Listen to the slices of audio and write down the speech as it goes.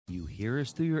hear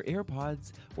us through your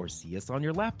AirPods or see us on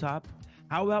your laptop,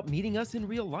 how about meeting us in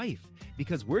real life?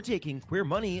 Because we're taking Queer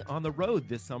Money on the road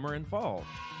this summer and fall.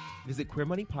 Visit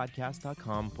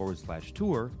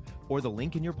queermoneypodcast.com/tour or the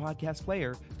link in your podcast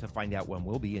player to find out when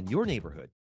we'll be in your neighborhood.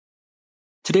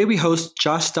 Today we host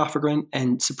Josh Stoffegren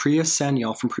and Supriya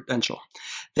Sanyal from Prudential.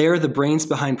 They are the brains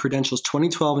behind Prudential's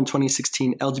 2012 and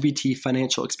 2016 LGBT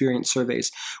financial experience surveys,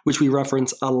 which we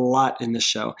reference a lot in this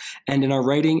show, and in our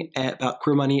writing about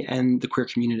queer money and the queer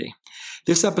community.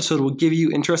 This episode will give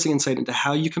you interesting insight into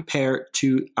how you compare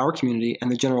to our community and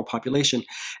the general population,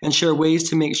 and share ways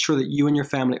to make sure that you and your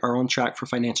family are on track for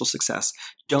financial success.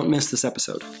 Don't miss this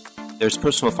episode. There's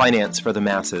personal finance for the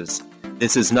masses.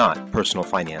 This is not personal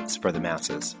finance for the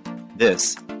masses.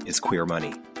 This is Queer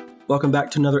Money. Welcome back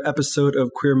to another episode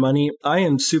of Queer Money. I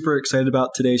am super excited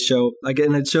about today's show.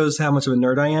 Again, it shows how much of a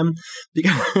nerd I am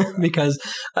because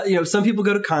some people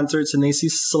go to concerts and they see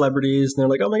celebrities and they're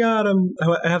like, oh my God,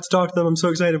 I have to talk to them. I'm so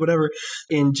excited, whatever.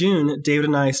 In June, David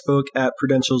and I spoke at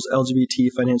Prudential's LGBT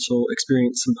Financial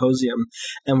Experience Symposium,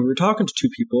 and we were talking to two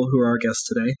people who are our guests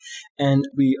today, and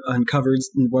we uncovered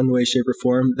in one way, shape, or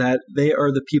form that they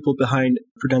are the people behind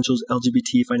Prudential's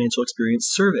LGBT Financial Experience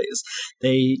surveys.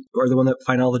 They are the one that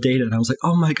find all the data. And I was like,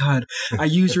 oh my God, I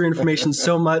use your information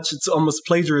so much. It's almost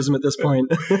plagiarism at this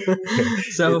point.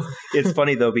 So it's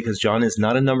funny, though, because John is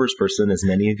not a numbers person, as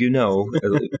many of you know.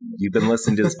 You've been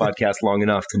listening to this podcast long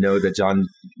enough to know that John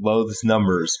loathes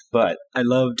numbers, but I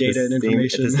love data and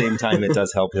information. At the same time, it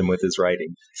does help him with his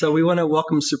writing. So we want to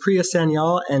welcome Supriya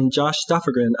Sanyal and Josh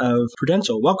Stoffegren of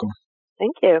Prudential. Welcome.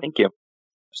 Thank you. Thank you.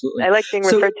 Absolutely. I like being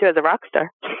referred to as a rock star.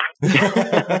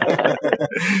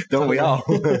 Don't we all?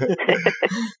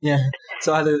 Yeah.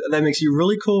 So either that makes you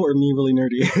really cool or me really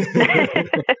nerdy.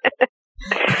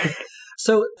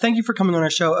 So thank you for coming on our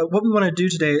show. What we want to do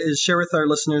today is share with our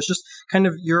listeners just kind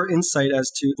of your insight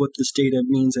as to what this data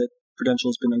means that Prudential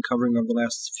has been uncovering over the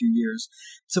last few years.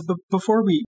 So before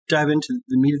we dive into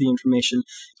the meat of the information,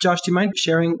 Josh, do you mind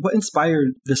sharing what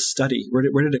inspired this study? Where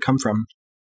did it come from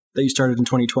that you started in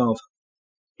 2012?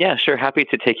 Yeah, sure. Happy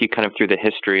to take you kind of through the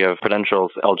history of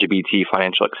Prudential's LGBT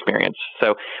financial experience.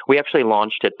 So we actually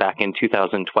launched it back in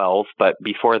 2012, but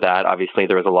before that, obviously,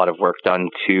 there was a lot of work done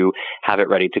to have it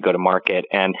ready to go to market.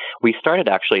 And we started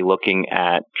actually looking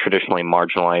at traditionally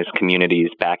marginalized communities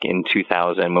back in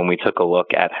 2000 when we took a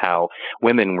look at how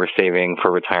women were saving for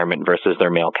retirement versus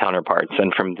their male counterparts.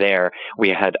 And from there, we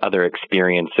had other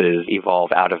experiences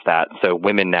evolve out of that. So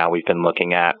women now we've been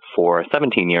looking at for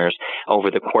 17 years.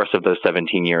 Over the course of those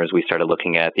 17 years, we started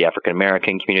looking at the African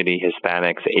American community,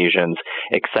 Hispanics, Asians,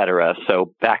 etc.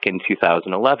 So back in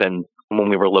 2011, when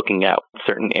we were looking at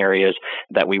certain areas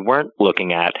that we weren't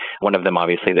looking at, one of them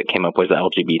obviously that came up was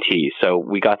LGBT. So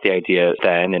we got the idea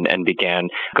then and began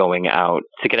going out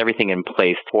to get everything in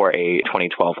place for a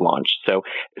 2012 launch. So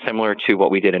similar to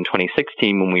what we did in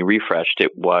 2016 when we refreshed,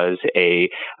 it was a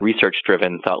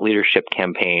research-driven thought leadership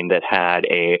campaign that had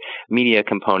a media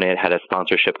component, had a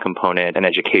sponsorship component, an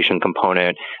education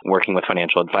component, working with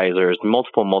financial advisors,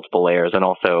 multiple layers, and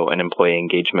also an employee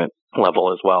engagement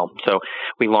level as well. So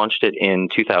we launched it in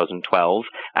 2012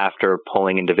 after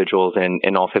polling individuals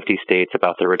in all 50 states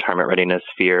about their retirement readiness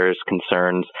fears,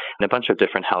 concerns, and a bunch of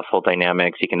different household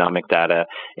dynamics, economic data,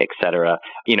 et cetera.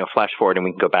 Flash forward and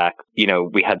we can go back.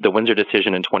 We had the Windsor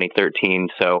decision in 2013.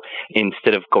 So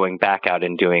instead of going back out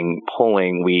and doing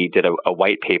polling, we did a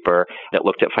white paper that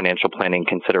looked at financial planning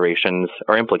considerations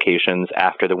or implications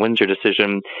after the Windsor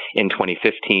decision. In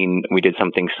 2015, we did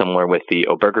something similar with the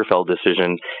Obergefell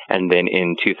decision. And then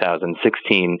in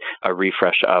 2016, a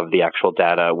refresh of the actual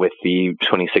data with the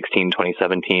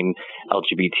 2016-2017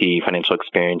 LGBT financial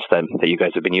experience that you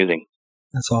guys have been using.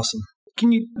 That's awesome.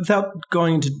 Can you, without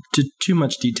going into too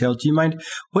much detail, do you mind,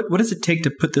 what does it take to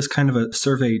put this kind of a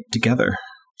survey together?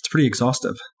 It's pretty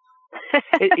exhaustive.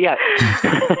 Yeah.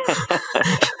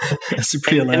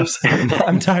 Supriya laughs.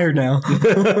 I'm tired now.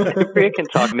 Supriya can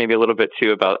talk maybe a little bit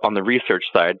too about on the research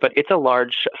side, but it's a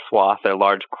large swath, a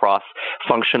large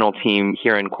cross-functional team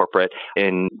here in corporate,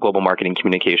 in global marketing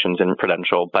communications and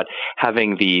Prudential, but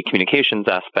having the communications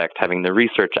aspect, having the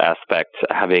research aspect,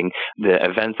 having the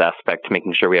events aspect,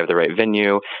 making sure we have the right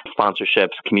venue,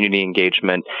 sponsorships, community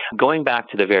engagement. Going back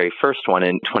to the very first one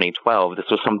in 2012, this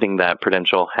was something that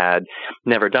Prudential had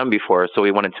never done before. So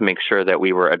we wanted to make sure that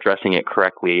we were addressing it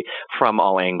correctly from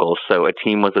all angles. So a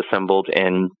team was assembled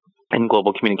in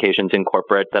global communications in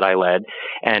corporate that I led,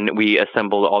 and we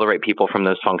assembled all the right people from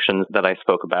those functions that I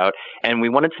spoke about. And we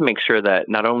wanted to make sure that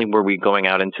not only were we going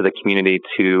out into the community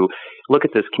to look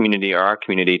at this community or our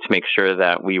community to make sure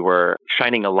that we were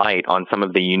shining a light on some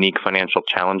of the unique financial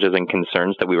challenges and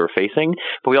concerns that we were facing.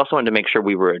 But we also wanted to make sure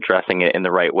we were addressing it in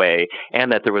the right way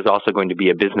and that there was also going to be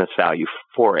a business value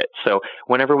for it. So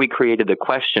whenever we created the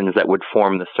questions that would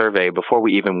form the survey, before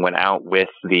we even went out with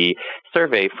the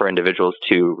survey for individuals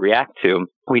to react to,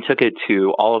 we took it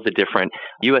to all of the different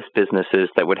U.S. businesses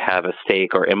that would have a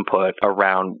stake or input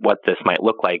around what this might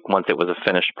look like once it was a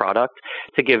finished product,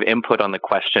 to give input on the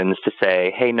questions to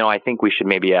say, hey, no, I think we should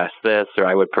maybe ask this, or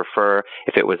I would prefer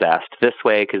if it was asked this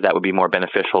way because that would be more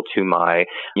beneficial to my,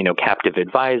 captive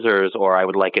advisors, or I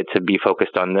would like it to be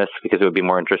focused on this because it would be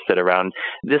more interested around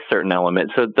this certain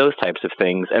element. So those types of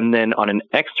things. And then on an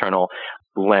external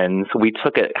lens, we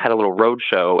had a little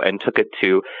roadshow and took it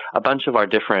to a bunch of our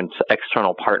different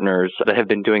external partners that have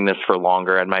been doing this for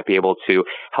longer and might be able to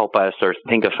help us or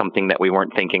think of something that we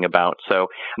weren't thinking about. So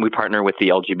we partner with the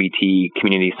LGBT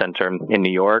Community Center in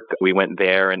New York. We went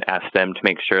there and asked them to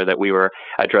make sure that we were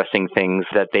addressing things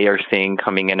that they are seeing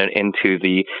coming into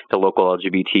the local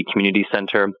LGBT Community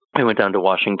Center. We went down to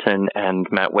Washington and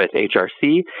met with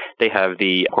HRC. They have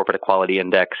the Corporate Equality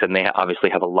Index, and they obviously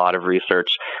have a lot of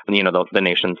research, the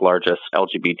nation's largest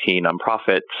LGBT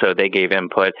nonprofit. So they gave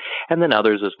input. And then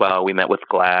others as well. We met with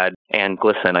GLAAD and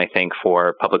GLSEN, I think,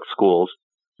 for public schools.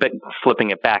 But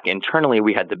flipping it back internally,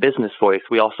 we had the business voice.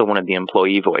 We also wanted the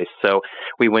employee voice. So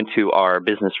we went to our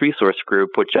business resource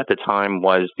group, which at the time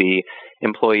was the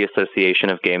Employee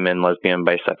Association of Gay Men, Lesbian,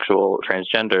 Bisexual,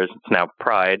 Transgenders. It's now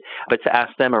Pride. But to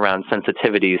ask them around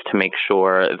sensitivities to make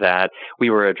sure that we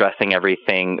were addressing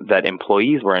everything that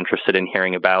employees were interested in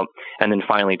hearing about. And then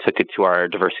finally took it to our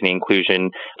diversity inclusion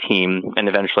team. And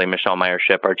eventually Michelle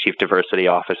Meyership, our Chief Diversity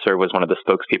Officer, was one of the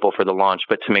spokespeople for the launch,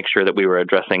 but to make sure that we were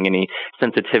addressing any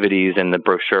sensitivities in the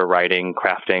brochure writing,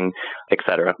 crafting,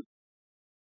 etc.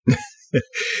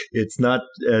 It's not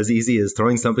as easy as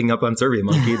throwing something up on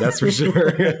SurveyMonkey, that's for sure.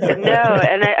 No,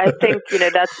 and I think,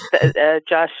 that's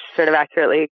Josh sort of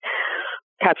accurately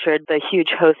captured the huge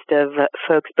host of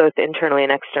folks, both internally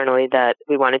and externally, that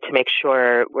we wanted to make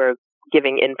sure we're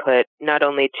giving input, not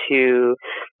only to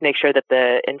make sure that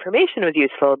the information was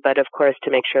useful, but of course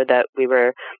to make sure that we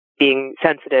were being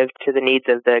sensitive to the needs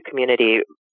of the community,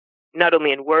 not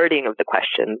only in wording of the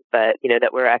questions, but,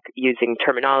 that we're using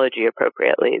terminology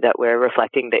appropriately, that we're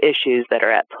reflecting the issues that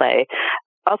are at play.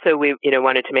 Also, we,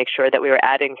 wanted to make sure that we were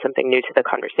adding something new to the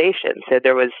conversation. So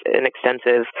there was an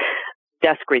extensive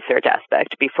desk research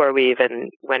aspect before we even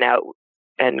went out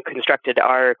and constructed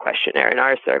our questionnaire and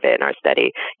our survey and our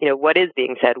study. What is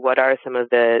being said? What are some of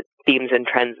the themes and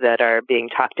trends that are being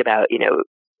talked about?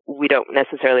 We don't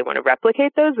necessarily want to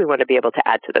replicate those. We want to be able to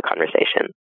add to the conversation.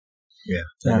 Yeah,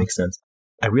 that makes sense.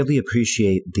 I really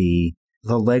appreciate the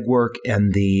legwork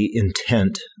and the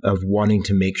intent of wanting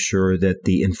to make sure that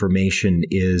the information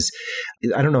is,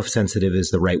 I don't know if sensitive is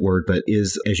the right word, but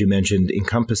is, as you mentioned,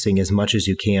 encompassing as much as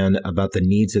you can about the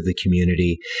needs of the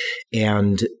community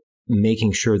and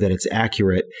making sure that it's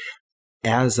accurate.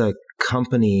 As a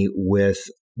company with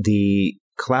the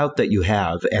clout that you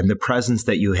have and the presence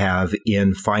that you have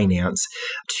in finance,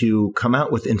 to come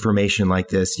out with information like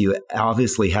this, you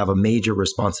obviously have a major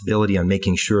responsibility on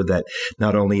making sure that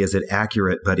not only is it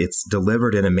accurate, but it's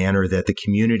delivered in a manner that the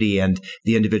community and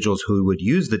the individuals who would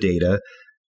use the data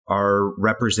are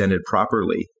represented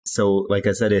properly. So like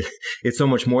I said, it's so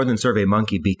much more than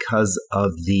SurveyMonkey because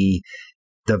of the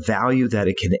value that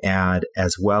it can add,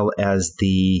 as well as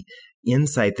the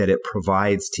insight that it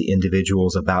provides to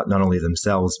individuals about not only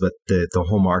themselves, but the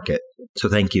whole market. So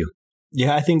thank you.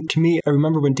 Yeah, I think to me, I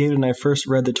remember when David and I first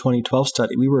read the 2012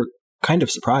 study, we were kind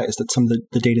of surprised at some of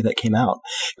the data that came out.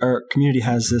 Our community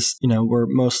has this, we're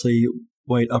mostly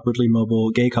white, upwardly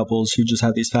mobile gay couples who just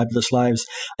have these fabulous lives.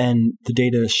 And the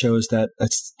data shows that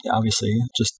that's obviously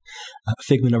just a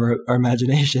figment of our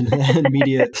imagination and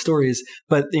media stories.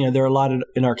 But, there are a lot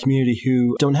in our community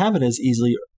who don't have it as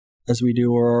easily as we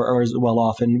do or as well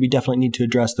off. And we definitely need to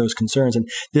address those concerns. And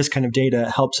this kind of data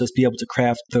helps us be able to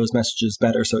craft those messages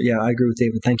better. So yeah, I agree with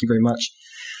David. Thank you very much.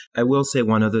 I will say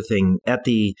one other thing. At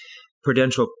the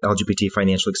Prudential LGBT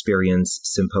Financial Experience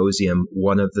Symposium,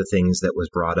 one of the things that was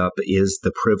brought up is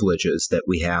the privileges that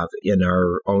we have in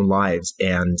our own lives.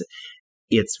 And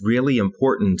it's really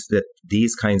important that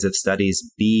these kinds of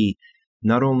studies be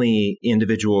not only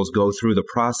individuals go through the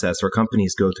process or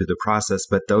companies go through the process,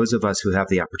 but those of us who have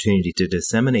the opportunity to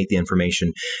disseminate the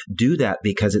information do that,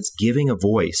 because it's giving a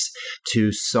voice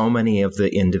to so many of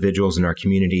the individuals in our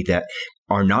community that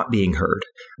are not being heard,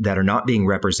 that are not being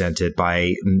represented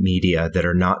by media, that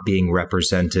are not being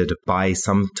represented by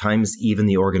sometimes even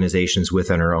the organizations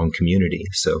within our own community.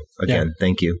 So again,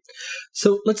 thank you.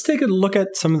 So let's take a look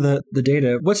at some of the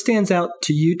data. What stands out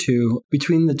to you two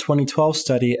between the 2012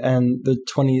 study and the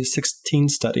 2016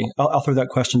 study? I'll throw that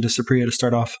question to Supriya to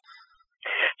start off.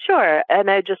 Sure.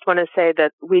 And I just want to say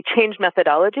that we changed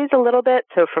methodologies a little bit.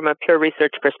 So from a pure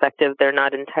research perspective, they're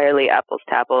not entirely apples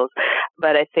to apples.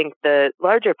 But I think the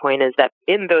larger point is that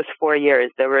in those 4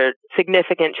 years, there were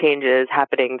significant changes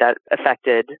happening that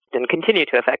affected and continue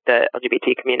to affect the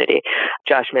LGBT community.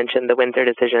 Josh mentioned the Windsor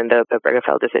decision, the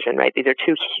Bergefell decision, right? These are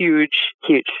two huge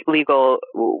legal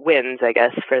wins, I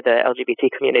guess, for the LGBT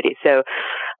community. So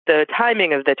the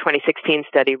timing of the 2016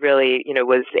 study really,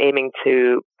 was aiming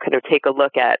to kind of take a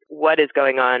look at what is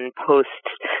going on post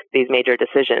these major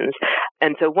decisions.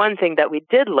 And so one thing that we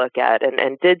did look at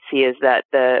and did see is that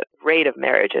the rate of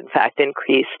marriage, in fact,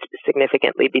 increased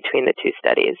significantly between the two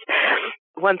studies.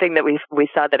 One thing that we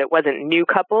saw that it wasn't new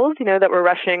couples, that were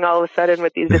rushing all of a sudden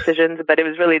with these decisions, but it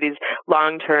was really these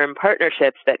long-term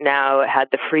partnerships that now had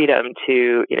the freedom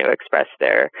to, express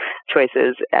their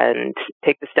choices and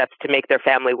take the steps to make their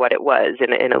family what it was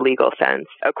in a legal sense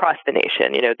across the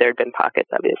nation. There had been pockets,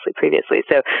 obviously, previously.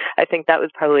 So I think that was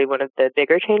probably one of the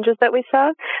bigger changes that we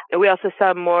saw. And we also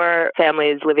saw more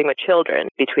families living with children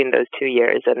between those 2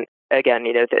 years. And again,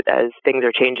 as things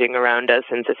are changing around us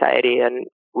in society, and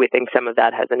we think some of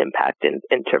that has an impact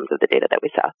in terms of the data that we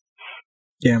saw.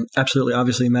 Yeah, absolutely.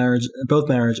 Obviously, both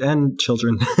marriage and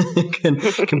children can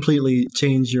completely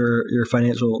change your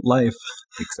financial life.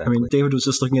 Exactly. I mean, David was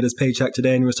just looking at his paycheck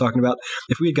today and he was talking about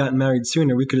if we had gotten married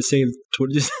sooner, we could have saved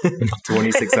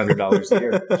 $2,600 a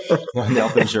year on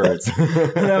health insurance.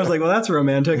 And I was like, well, that's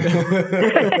romantic.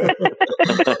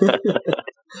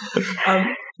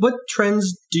 What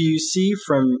trends do you see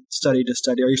from study to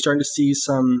study? Are you starting to see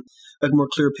a more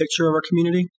clear picture of our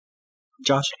community?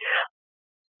 Josh?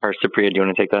 Or Supriya, do you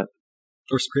want to take that?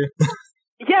 Or Supriya?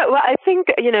 Yeah, well, I think,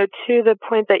 to the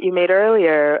point that you made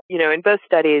earlier, in both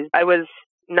studies, I was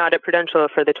not at Prudential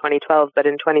for the 2012, but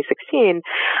in 2016,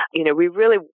 we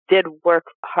really did work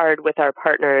hard with our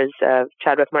partners,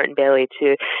 Chadwick Martin Bailey,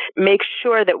 to make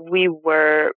sure that we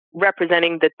were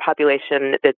representing the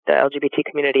population, the LGBT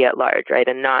community at large, right?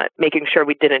 And not making sure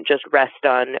we didn't just rest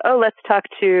on, let's talk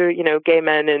to, gay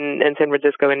men in San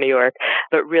Francisco and New York,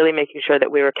 but really making sure that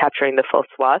we were capturing the full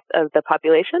swath of the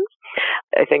population.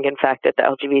 I think, in fact, at the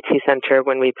LGBT Center,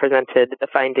 when we presented the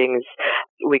findings,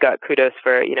 we got kudos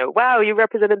for, wow, you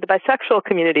represented the bisexual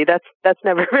community. That's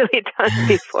never really done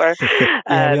before.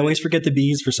 Yeah, we always forget the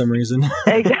Bs for some reason.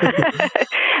 Exactly.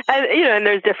 And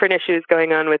there's different issues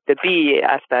going on with the B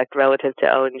aspect relative to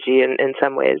L and G in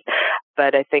some ways.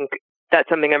 But I think that's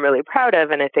something I'm really proud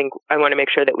of. And I think I want to make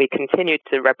sure that we continue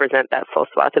to represent that full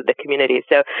swath of the community.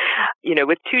 So,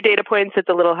 with 2 data points, it's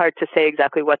a little hard to say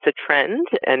exactly what's a trend.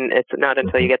 And it's not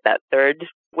until you get that third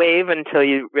wave until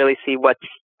you really see what's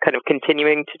kind of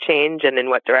continuing to change and in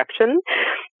what direction.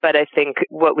 But I think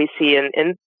what we see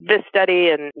in this study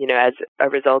and, as a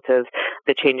result of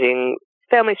the changing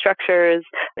family structures,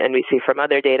 and we see from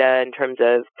other data in terms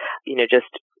of, just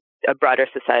a broader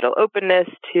societal openness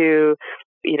to,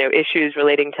 issues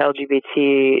relating to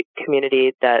LGBT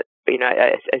community that,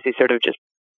 I see sort of just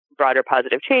broader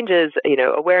positive changes,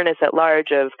 awareness at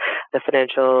large of the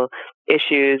financial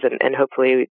issues, and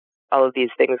hopefully all of these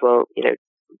things will,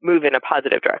 move in a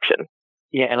positive direction.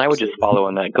 Yeah, and I would just follow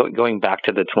on that. Going back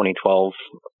to the 2012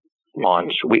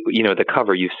 launch, the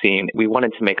cover you've seen, we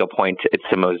wanted to make a point. It's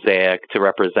a mosaic to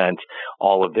represent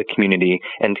all of the community.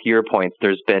 And to your point,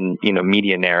 there's been,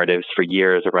 media narratives for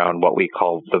years around what we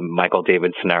call the Michael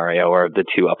David scenario, or the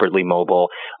 2 upwardly mobile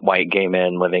white gay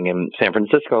men living in San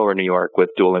Francisco or New York with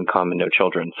dual income and no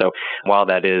children. So while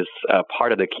that is a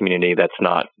part of the community, that's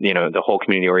not, the whole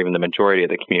community or even the majority of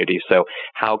the community. So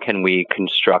how can we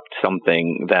construct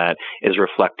something that is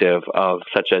reflective of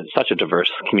such a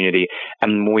diverse community?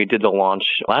 And when we did the launch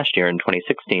last year in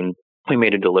 2016, we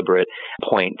made a deliberate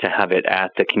point to have it at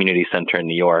the community center in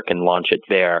New York and launch it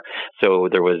there. So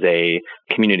there was a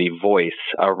community voice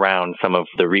around some of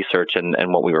the research and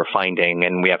what we were finding.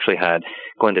 And we actually had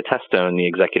Glenda Testone, the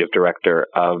executive director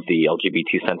of the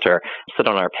LGBT Center, sit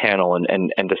on our panel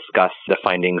and discuss the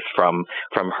findings from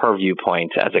her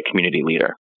viewpoint as a community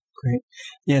leader. Great.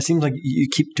 Yeah, it seems like you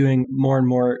keep doing more and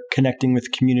more connecting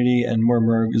with community and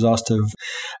more exhaustive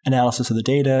analysis of the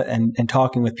data and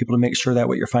talking with people to make sure that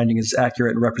what you're finding is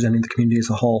accurate and representing the community as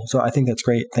a whole. So I think that's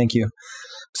great. Thank you.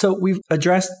 So we've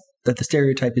addressed that the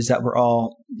stereotype is that we're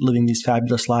all living these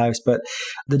fabulous lives, but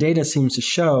the data seems to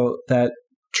show that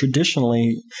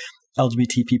traditionally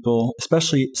LGBT people,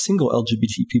 especially single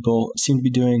LGBT people, seem to be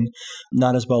doing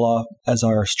not as well off as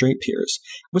our straight peers.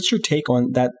 What's your take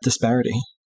on that disparity?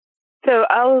 So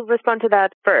I'll respond to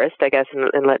that first, I guess,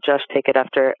 and let Josh take it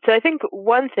after. So I think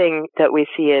one thing that we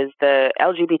see is the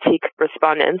LGBT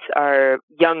respondents are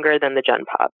younger than the Gen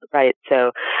Pop, right?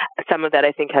 So some of that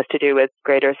I think has to do with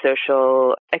greater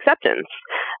social acceptance,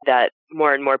 that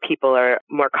more and more people are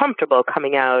more comfortable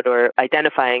coming out or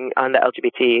identifying on the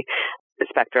LGBT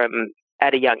spectrum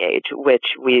at a young age, which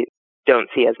we don't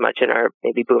see as much in our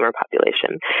maybe boomer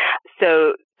population.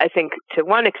 So I think to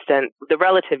one extent, the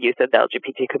relative youth of the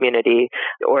LGBT community,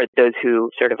 or those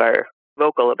who sort of are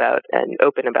vocal about and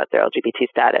open about their LGBT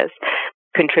status,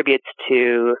 contributes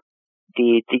to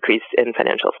the decrease in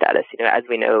financial status. As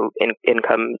we know,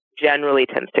 income generally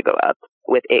tends to go up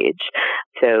with age.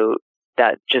 So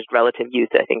that just relative youth,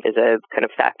 I think, is a kind of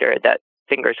factor that,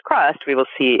 fingers crossed, we will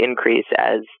see increase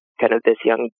as kind of this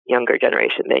younger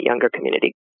generation, the younger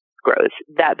community grows.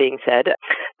 That being said,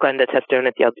 Glenda Testone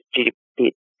at the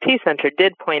LGBT Center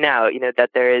did point out, that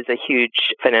there is a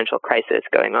huge financial crisis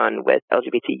going on with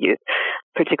LGBT youth,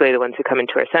 particularly the ones who come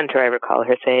into our center. I recall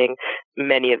her saying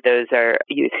many of those are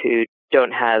youth who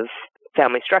don't have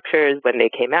family structures. When they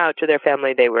came out to their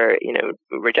family, they were,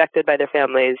 rejected by their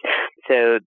families.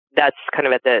 So that's kind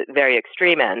of at the very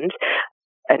extreme end.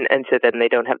 And so then they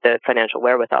don't have the financial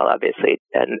wherewithal, obviously,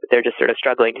 and they're just sort of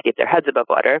struggling to keep their heads above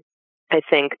water. I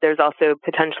think there's also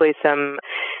potentially some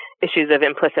issues of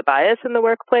implicit bias in the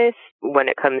workplace when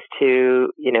it comes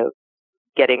to,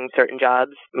 getting certain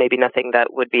jobs, maybe nothing that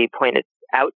would be pointed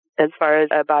out as far as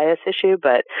a bias issue.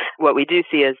 But what we do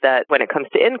see is that when it comes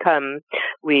to income,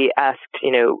 we asked,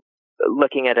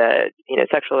 looking at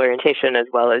sexual orientation as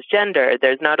well as gender,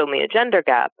 there's not only a gender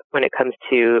gap when it comes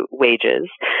to wages,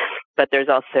 but there's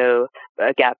also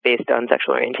a gap based on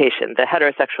sexual orientation. The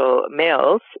heterosexual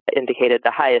males indicated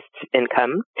the highest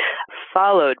income,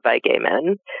 followed by gay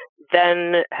men,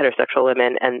 then heterosexual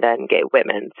women, and then gay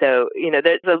women. So,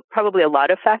 there's probably a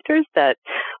lot of factors that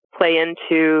play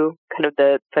into kind of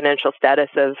the financial status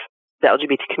of the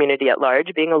LGBT community at large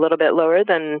being a little bit lower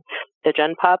than the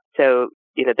Gen Pop. So,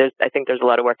 I think there's a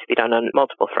lot of work to be done on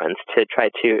multiple fronts to try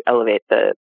to elevate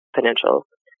the financial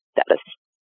status.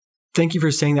 Thank you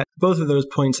for saying that. Both of those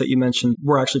points that you mentioned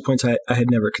were actually points I had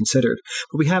never considered.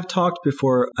 But we have talked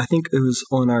before, I think it was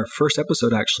on our first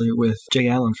episode actually with Jay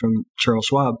Allen from Charles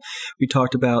Schwab. We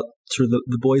talked about sort of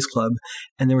the boys club.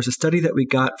 And there was a study that we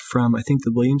got from, I think,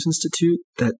 the Williams Institute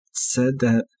that said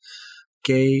that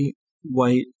gay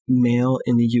white male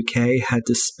in the UK had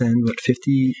to spend,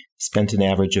 spent an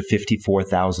average of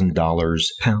 $54,000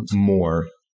 pounds more.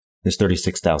 There's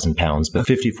 36,000 pounds, but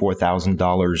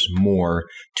 $54,000 more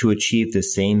to achieve the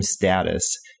same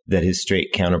status that his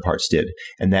straight counterparts did.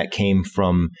 And that came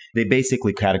from, they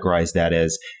basically categorized that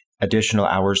as additional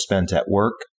hours spent at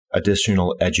work,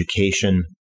 additional education,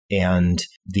 and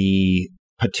the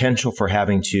potential for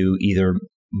having to either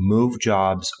move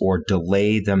jobs or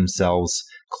delay themselves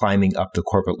climbing up the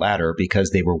corporate ladder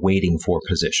because they were waiting for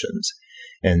positions.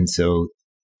 And so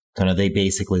they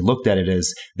basically looked at it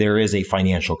as there is a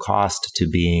financial cost to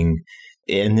being,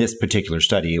 in this particular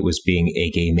study, it was being a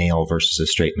gay male versus a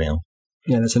straight male.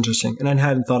 Yeah, that's interesting. And I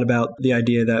hadn't thought about the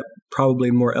idea that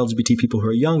probably more LGBT people who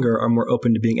are younger are more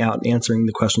open to being out and answering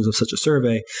the questions of such a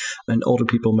survey, and older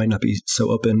people might not be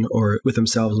so open or with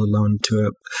themselves, let alone to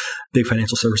a big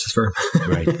financial services firm.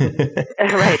 Right.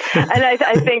 Right. And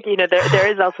I think,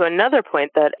 there is also another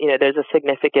point that, there's a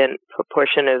significant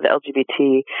proportion of the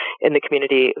LGBT in the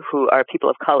community who are people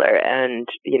of color. And,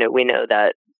 we know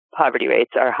that poverty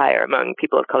rates are higher among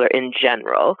people of color in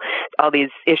general. All these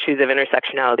issues of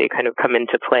intersectionality kind of come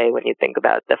into play when you think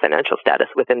about the financial status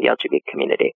within the LGBT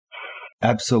community.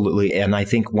 Absolutely. And I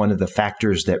think one of the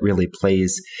factors that really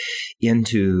plays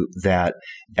into that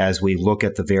as we look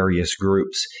at the various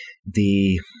groups,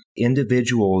 the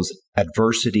individual's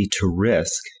adversity to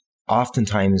risk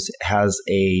oftentimes has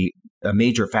a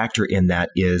major factor in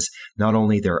that is not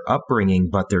only their upbringing,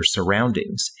 but their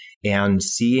surroundings. And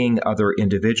seeing other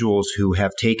individuals who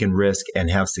have taken risk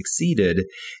and have succeeded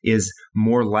is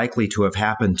more likely to have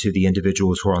happened to the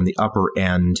individuals who are on the upper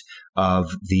end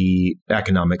of the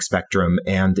economic spectrum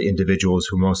and the individuals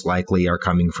who most likely are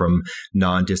coming from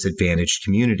non-disadvantaged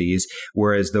communities,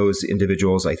 whereas those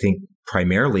individuals, I think,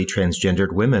 primarily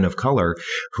transgendered women of color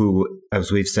who,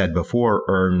 as we've said before,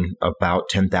 earn about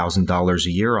 $10,000 a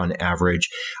year on average,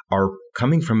 are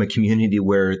coming from a community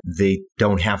where they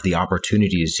don't have the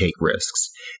opportunity to take risks.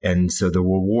 And so the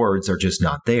rewards are just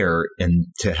not there, and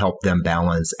to help them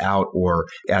balance out or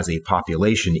as a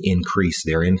population increase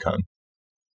their income.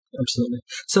 Absolutely.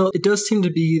 So it does seem to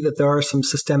be that there are some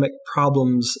systemic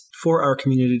problems for our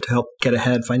community to help get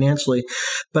ahead financially.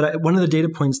 But one of the data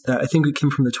points that I think it came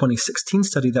from the 2016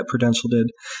 study that Prudential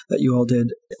did, that you all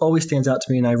did, it always stands out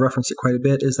to me, and I reference it quite a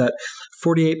bit, is that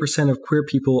 48% of queer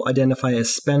people identify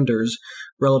as spenders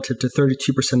relative to 32%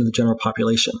 of the general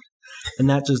population. And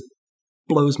that just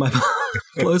blows my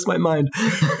mind.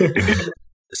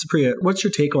 Supriya, what's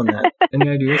your take on that? Any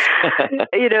ideas?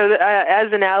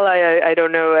 As an ally, I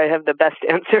don't know I have the best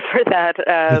answer for that.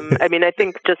 I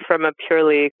think just from a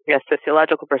purely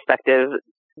sociological perspective,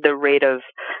 the rate of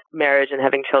marriage and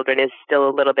having children is still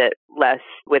a little bit less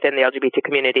within the LGBT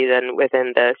community than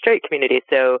within the straight community.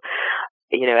 So,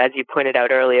 as you pointed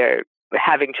out earlier,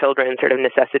 having children sort of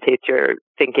necessitates your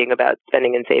thinking about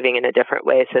spending and saving in a different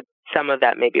way. So some of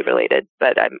that may be related,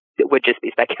 but it would just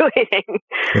be speculating.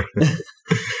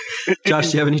 Josh,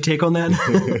 do you have any take on that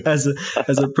as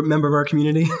a member of our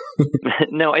community?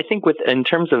 No, I think in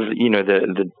terms of,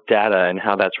 the data and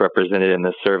how that's represented in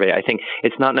the survey, I think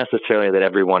it's not necessarily that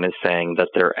everyone is saying that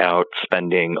they're out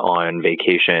spending on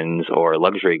vacations or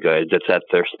luxury goods. It's that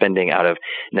they're spending out of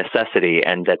necessity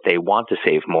and that they want to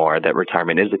save more, that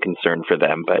retirement is a concern for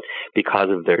them. But because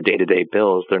of their day-to-day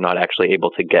bills, they're not actually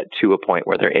able to get to a point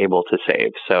where they're able to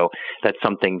save. So that's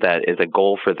something that is a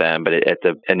goal for them. But at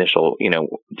the initial,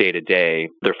 day-to-day,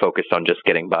 they're focused on just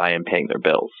getting by and paying their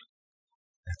bills.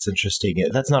 That's interesting.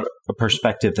 That's not a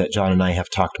perspective that John and I have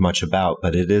talked much about,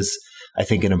 but it is, I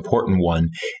think, an important one,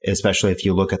 especially if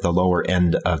you look at the lower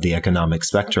end of the economic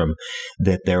spectrum,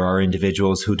 that there are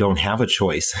individuals who don't have a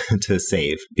choice to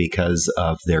save because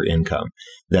of their income,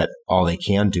 that all they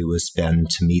can do is spend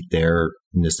to meet their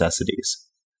necessities.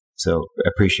 So I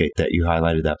appreciate that you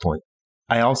highlighted that point.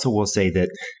 I also will say that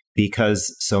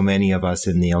because so many of us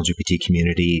in the LGBT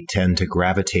community tend to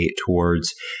gravitate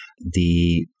towards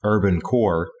the urban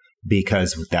core,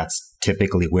 because that's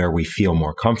typically where we feel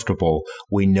more comfortable,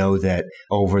 we know that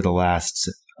over the last,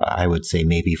 I would say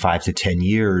maybe 5 to 10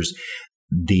 years,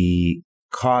 the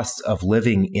costs of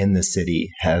living in the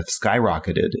city have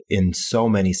skyrocketed in so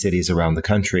many cities around the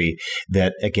country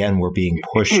that, again, we're being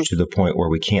pushed to the point where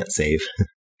we can't save.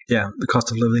 Yeah, the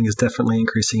cost of living is definitely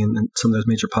increasing in some of those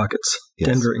major pockets, yes.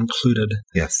 Denver included.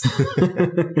 Yes.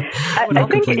 I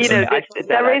think,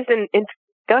 that raised an...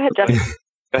 Go ahead, Jeff. Go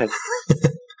ahead.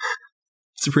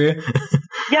 Supriya?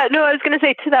 Yeah, no, I was going to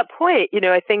say, to that point,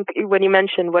 I think when you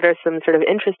mentioned what are some sort of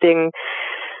interesting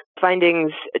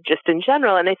findings just in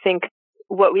general, and I think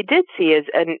what we did see is,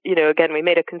 and, again, we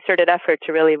made a concerted effort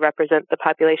to really represent the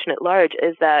population at large,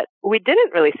 is that we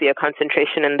didn't really see a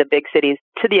concentration in the big cities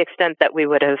to the extent that we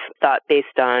would have thought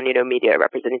based on, media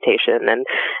representation and,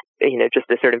 just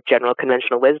the sort of general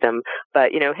conventional wisdom.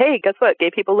 But, hey, guess what?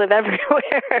 Gay people live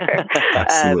everywhere.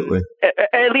 Absolutely.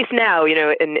 At least now,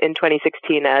 in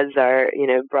 2016, as our,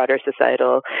 broader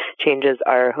societal changes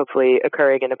are hopefully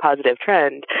occurring in a positive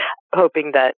trend,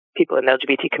 hoping that people in the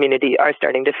LGBT community are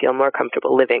starting to feel more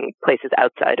comfortable living places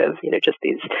outside of, just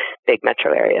these big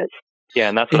metro areas. Yeah,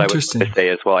 and that's what I was going to say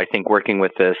as well. I think working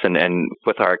with this and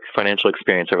with our financial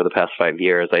experience over the past 5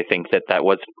 years, I think that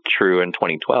was true in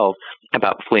 2012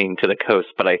 about fleeing to the coast.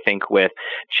 But I think with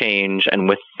change and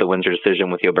with the Windsor decision,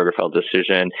 with the Obergefell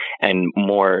decision, and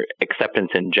more acceptance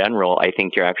in general, I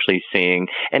think you're actually seeing,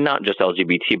 and not just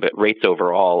LGBT, but rates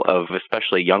overall of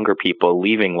especially younger people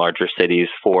leaving larger cities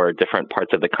for different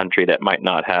parts of the country that might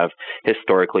not have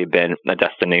historically been a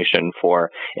destination for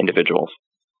individuals.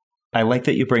 I like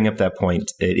that you bring up that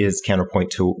point. It is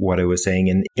counterpoint to what I was saying.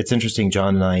 And it's interesting,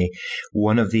 John and I,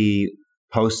 one of the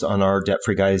posts on our Debt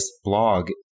Free Guys blog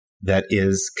that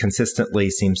is consistently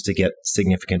seems to get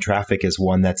significant traffic is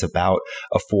one that's about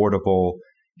affordable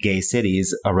gay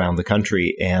cities around the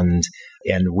country. And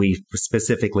we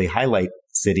specifically highlight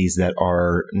cities that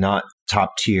are not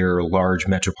top tier, large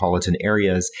metropolitan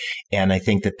areas. And I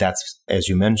think that's, as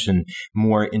you mentioned,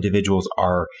 more individuals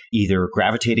are either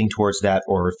gravitating towards that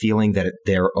or feeling that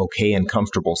they're okay and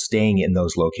comfortable staying in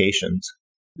those locations.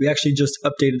 We actually just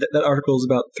updated that article is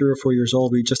about 3 or 4 years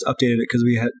old. We just updated it because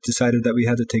we had decided that we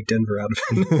had to take Denver out of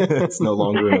it. It's no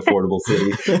longer an affordable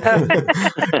city.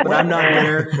 But I'm not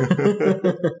there.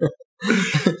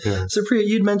 Yeah. So Priya,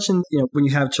 you'd mentioned, when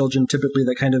you have children, typically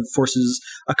that kind of forces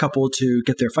a couple to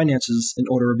get their finances in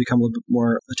order or become a little bit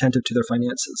more attentive to their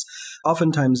finances.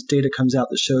 Oftentimes data comes out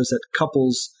that shows that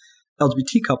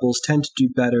LGBT couples tend to do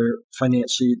better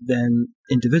financially than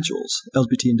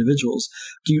LGBT individuals.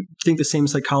 Do you think the same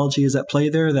psychology is at play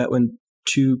there, that when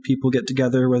two people get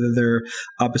together, whether they're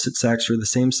opposite sex or the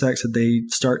same sex, that they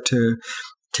start to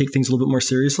take things a little bit more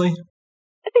seriously?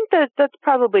 I think that that's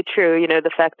probably true.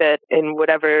 The fact that in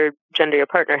whatever gender your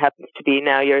partner happens to be,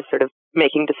 now you're sort of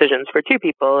making decisions for two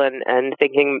people and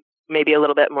thinking maybe a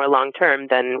little bit more long term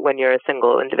than when you're a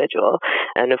single individual.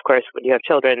 And of course, when you have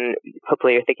children,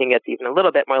 hopefully you're thinking it's even a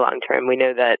little bit more long term. We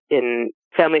know that in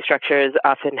family structures,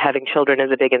 often having children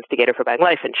is a big instigator for buying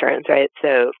life insurance, right?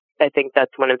 So I think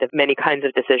that's one of the many kinds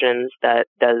of decisions that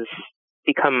does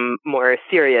become more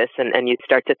serious, and you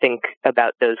start to think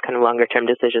about those kind of longer term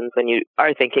decisions when you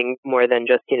are thinking more than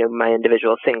just, my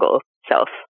individual single self.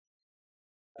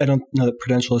 I don't know that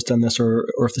Prudential has done this or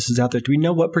if this is out there. Do we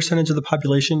know what percentage of the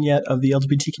population yet of the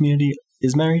LGBT community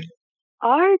is married?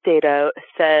 Our data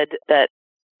said that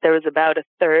there was about a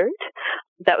third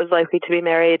that was likely to be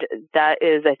married. That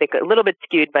is, I think, a little bit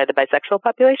skewed by the bisexual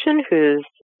population, who's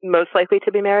most likely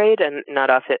to be married, and not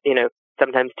often,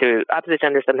 sometimes to opposite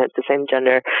gender, sometimes to same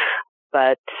gender.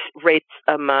 But rates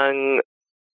among,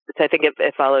 so I think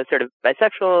it follows sort of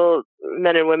bisexual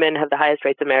men and women have the highest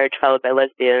rates of marriage, followed by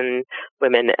lesbian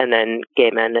women, and then gay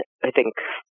men. I think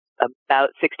about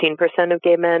 16% of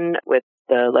gay men. With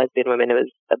the lesbian women, it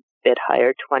was a bit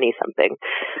higher, 20-something.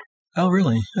 Oh,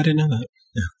 really? I didn't know that.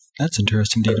 Yeah. That's an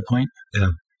interesting data point. Yeah.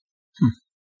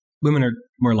 Women are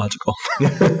more logical.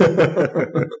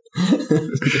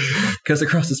 Because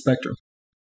across the spectrum.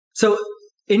 So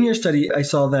in your study, I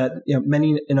saw that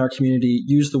many in our community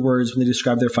use the words when they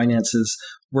describe their finances: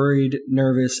 worried,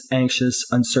 nervous, anxious,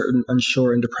 uncertain,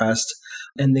 unsure, and depressed.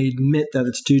 And they admit that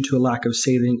it's due to a lack of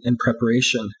saving and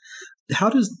preparation. How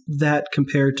does that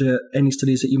compare to any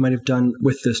studies that you might have done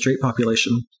with the straight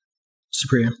population,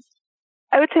 Supriya?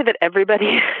 I would say that everybody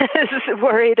is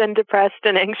worried and depressed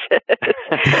and anxious.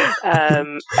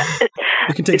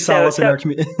 We can take solace in our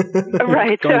community.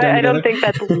 Right. So I don't think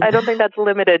that's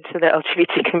limited to the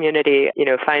LGBT community.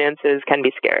 Finances can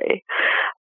be scary.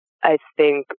 I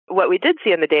think what we did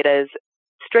see in the data is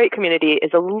straight community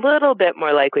is a little bit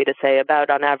more likely to say, about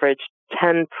on average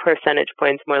 10 percentage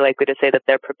points more likely to say that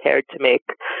they're prepared to make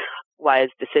wise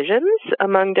decisions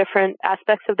among different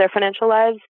aspects of their financial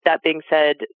lives. That being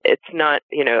said, it's not,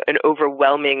 an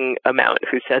overwhelming amount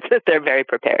who says that they're very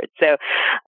prepared. So,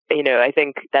 I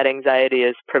think that anxiety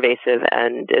is pervasive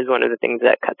and is one of the things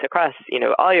that cuts across,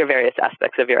 all your various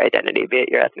aspects of your identity, be it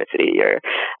your ethnicity, your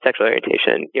sexual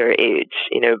orientation, your age.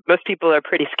 Most people are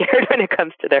pretty scared when it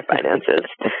comes to their finances.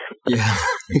 Yeah,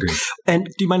 agreed. And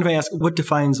do you mind if I ask, what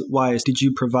defines wise? Did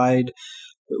you provide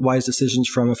wise decisions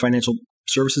from a financial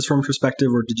services firm perspective,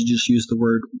 or did you just use the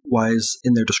word wise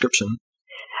in their description?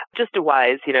 Just a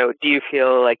wise, do you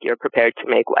feel like you're prepared to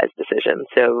make wise decisions?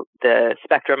 So the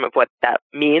spectrum of what that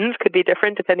means could be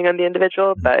different depending on the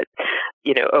individual, but,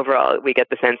 overall, we get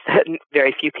the sense that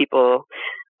very few people,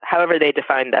 however they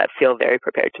define that, feel very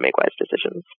prepared to make wise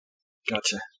decisions.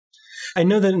 Gotcha. I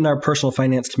know that in our personal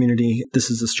finance community, this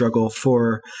is a struggle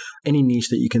for any niche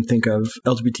that you can think of: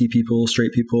 LGBT people,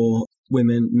 straight people,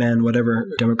 women, men, whatever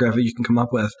demographic you can come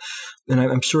up with. And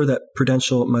I'm sure that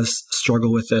Prudential must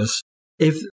struggle with this.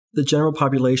 If the general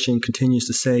population continues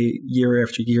to say year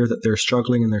after year that they're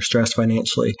struggling and they're stressed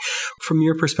financially, from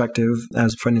your perspective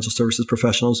as financial services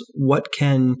professionals, what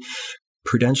can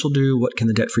Prudential do? What can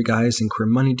the Debt-Free Guys and Queer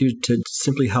Money do to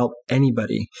simply help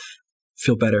anybody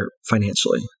feel better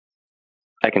financially?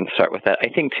 I can start with that. I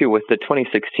think, too, with the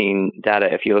 2016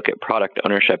 data, if you look at product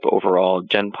ownership overall,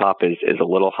 Gen Pop is a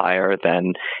little higher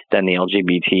than the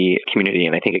LGBT community,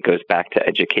 and I think it goes back to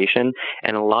education.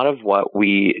 And a lot of what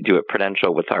we do at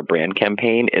Prudential with our brand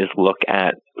campaign is look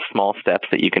at small steps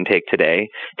that you can take today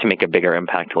to make a bigger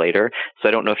impact later. So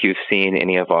I don't know if you've seen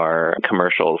any of our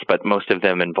commercials, but most of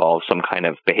them involve some kind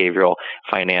of behavioral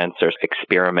finance or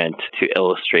experiment to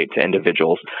illustrate to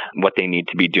individuals what they need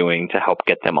to be doing to help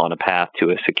get them on a path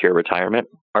to a secure retirement.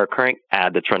 Our current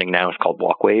ad that's running now is called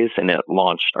Walkways, and it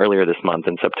launched earlier this month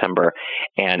in September,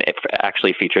 and it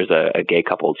actually features a gay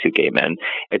couple, two gay men.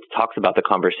 It talks about the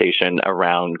conversation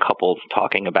around couples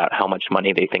talking about how much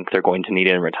money they think they're going to need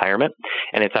in retirement,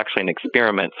 and it's actually an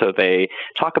experiment. So they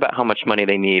talk about how much money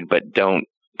they need, but don't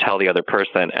tell the other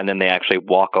person, and then they actually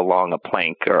walk along a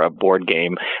plank or a board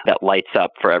game that lights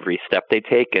up for every step they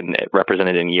take, and it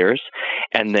represented in years.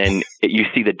 And then you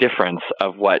see the difference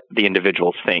of what the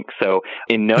individuals think. So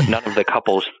in none of the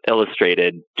couples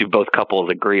illustrated do both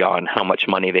couples agree on how much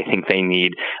money they think they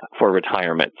need for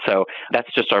retirement. So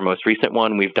that's just our most recent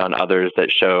one. We've done others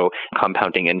that show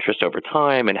compounding interest over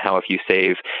time and how if you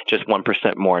save just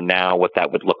 1% more now, what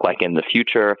that would look like in the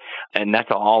future. And that's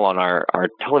all on our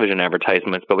television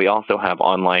advertisements. But we also have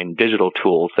online digital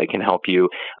tools that can help you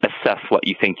assess what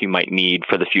you think you might need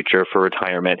for the future for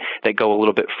retirement that go a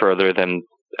little bit further than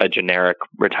a generic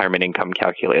retirement income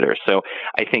calculator. So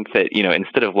I think that,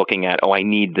 instead of looking at, I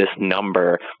need this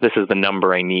number, this is the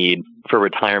number I need for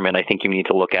retirement, I think you need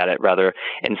to look at it rather,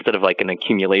 instead of like an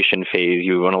accumulation phase,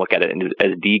 you want to look at it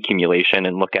as decumulation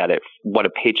and look at it what a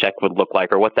paycheck would look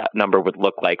like or what that number would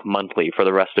look like monthly for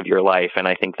the rest of your life. And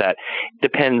I think that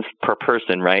depends per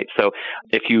person, right? So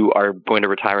if you are going to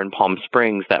retire in Palm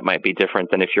Springs, that might be different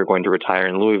than if you're going to retire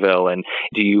in Louisville. And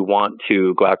do you want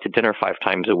to go out to dinner 5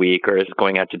 times a week, or is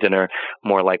going out to dinner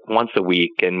more like once a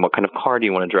week? And what kind of car do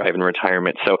you want to drive in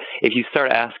retirement? So if you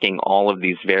start asking all of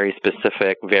these very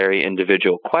specific, very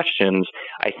individual questions,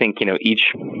 I think, each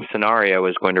scenario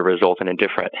is going to result in a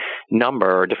different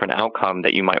number or different outcome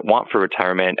that you might want for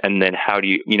retirement. And then how do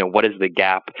you, what is the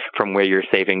gap from where you're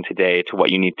saving today to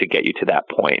what you need to get you to that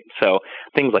point? So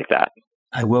things like that.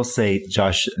 I will say,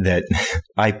 Josh, that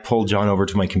I pulled John over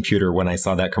to my computer when I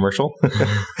saw that commercial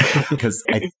because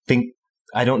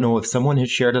I don't know if someone had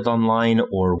shared it online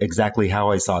or exactly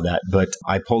how I saw that, but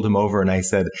I pulled him over and I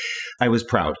said I was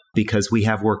proud because we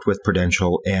have worked with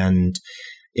Prudential and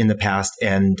in the past,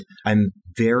 and I'm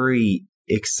very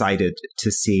excited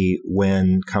to see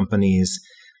when companies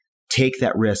take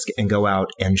that risk and go out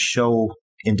and show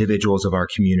individuals of our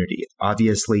community.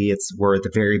 Obviously, we're at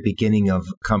the very beginning of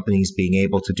companies being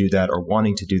able to do that or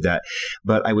wanting to do that.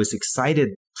 But I was excited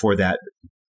for that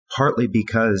partly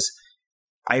because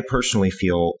I personally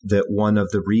feel that one of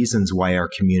the reasons why our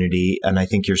community, and I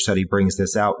think your study brings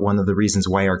this out, one of the reasons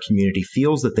why our community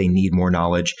feels that they need more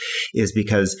knowledge is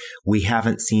because we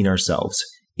haven't seen ourselves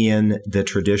in the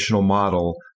traditional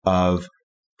model of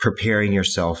preparing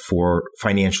yourself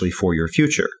financially for your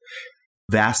future.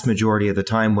 Vast majority of the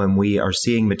time when we are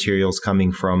seeing materials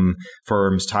coming from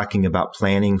firms talking about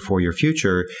planning for your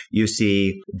future, you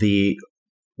see the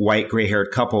white gray-haired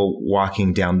couple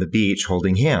walking down the beach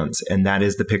holding hands. And that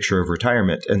is the picture of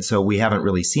retirement. And so we haven't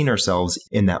really seen ourselves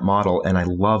in that model. And I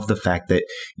love the fact that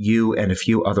you and a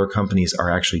few other companies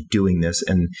are actually doing this.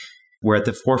 And we're at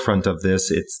the forefront of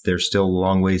this. There's still a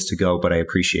long ways to go, but I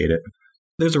appreciate it.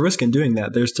 There's a risk in doing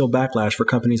that. There's still backlash for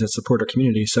companies that support our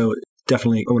community. So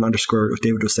definitely I want to underscore what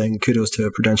David was saying. Kudos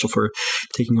to Prudential for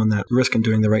taking on that risk and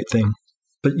doing the right thing.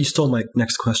 But you stole my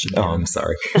next question. Oh, I'm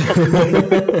sorry.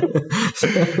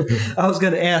 I was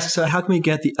going to ask, so how can we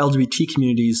get the LGBT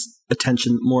community's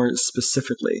attention more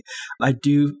specifically? I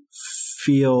do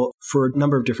feel, for a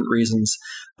number of different reasons,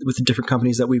 with the different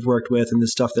companies that we've worked with and the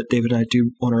stuff that David and I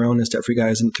do on our own as Debt Free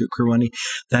Guys and through Career Money,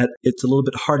 that it's a little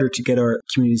bit harder to get our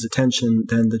community's attention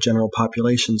than the general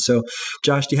population. So,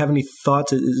 Josh, do you have any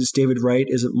thoughts? Is David right?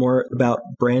 Is it more about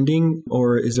branding,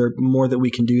 or is there more that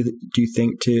we can do, do you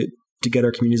think, to get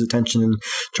our community's attention and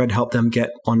try to help them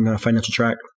get on a financial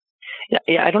track?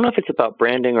 Yeah, I don't know if it's about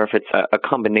branding or if it's a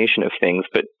combination of things,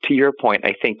 but to your point,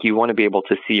 I think you want to be able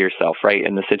to see yourself, right,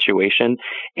 in the situation.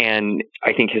 And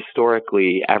I think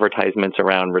historically, advertisements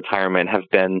around retirement have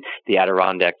been the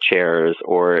Adirondack chairs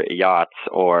or yachts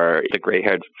or the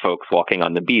gray-haired folks walking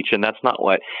on the beach. And that's not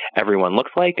what everyone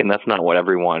looks like, and that's not what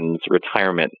everyone's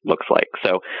retirement looks like.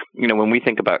 So, when we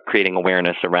think about creating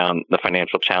awareness around the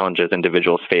financial challenges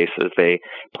individuals face as they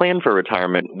plan for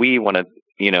retirement, we want to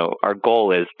our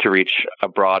goal is to reach a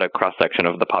broad cross-section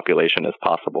of the population as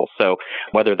possible. So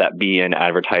whether that be in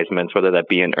advertisements, whether that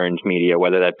be in earned media,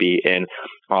 whether that be in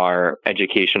our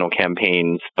educational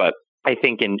campaigns, but I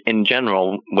think in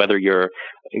general, whether you're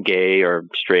gay or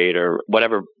straight or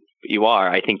whatever you are,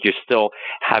 I think you're still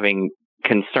having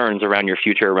concerns around your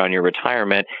future, around your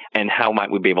retirement, and how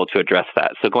might we be able to address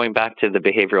that? So going back to the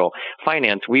behavioral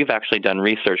finance, we've actually done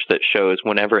research that shows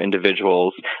whenever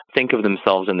individuals think of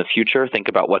themselves in the future, think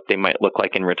about what they might look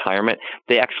like in retirement,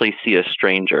 they actually see a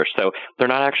stranger. So they're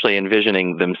not actually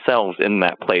envisioning themselves in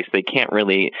that place. They can't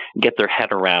really get their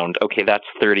head around, okay, that's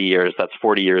 30 years, that's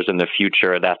 40 years in the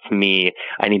future, that's me,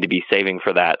 I need to be saving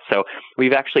for that. So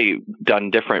we've actually done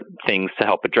different things to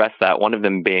help address that, one of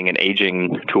them being an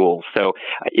aging tool. So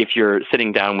if you're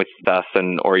sitting down with us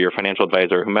or your financial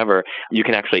advisor or whomever, you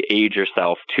can actually age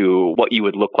yourself to what you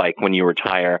would look like when you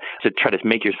retire to try to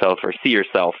make yourself or see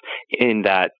yourself in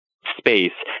that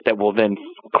space that will then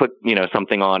click,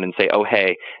 something on and say, oh,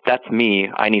 hey, that's me.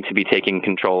 I need to be taking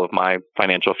control of my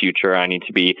financial future. I need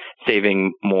to be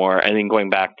saving more. And then going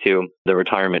back to the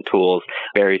retirement tools,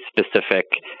 very specific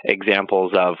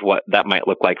examples of what that might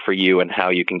look like for you and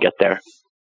how you can get there.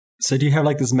 So do you have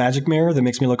like this magic mirror that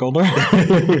makes me look older?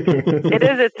 It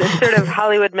is. It's sort of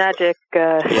Hollywood magic.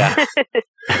 Yeah.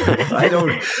 I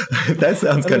don't. That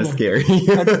sounds kind of scary.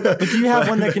 But do you have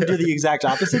one that can do the exact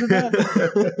opposite of that?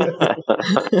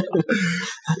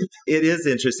 It is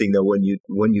interesting though when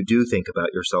you do think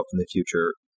about yourself in the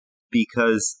future,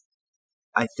 because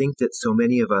I think that so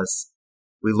many of us,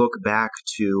 we look back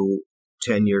to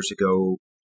 10 years ago,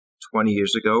 20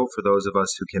 years ago, for those of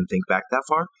us who can think back that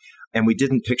far, and we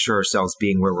didn't picture ourselves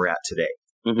being where we're at today.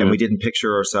 Mm-hmm. And we didn't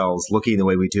picture ourselves looking the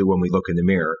way we do when we look in the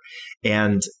mirror.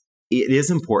 And it is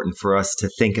important for us to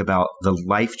think about the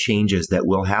life changes that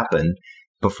will happen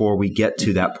before we get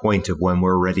to that point of when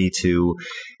we're ready to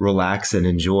relax and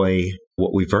enjoy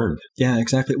what we've earned. Yeah,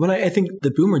 exactly. Well, I think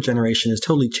the boomer generation is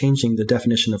totally changing the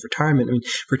definition of retirement. I mean,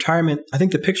 retirement, I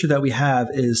think the picture that we have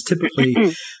is typically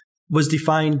was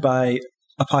defined by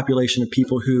a population of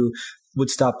people who would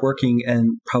stop working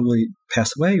and probably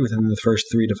pass away within the first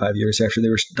 3 to 5 years after they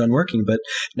were done working. But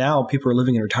now people are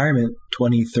living in retirement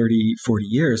 20, 30, 40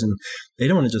 years, and they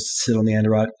don't want to just sit on the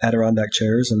Adirondack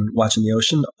chairs and watching the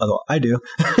ocean, although I do.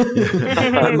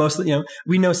 But mostly,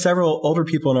 we know several older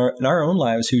people in our own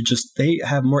lives who they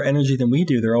have more energy than we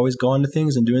do. They're always going to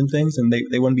things and doing things, and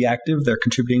they want to be active. They're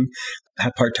contributing,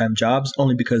 have part-time jobs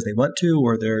only because they want to,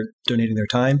 or they're donating their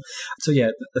time. So yeah,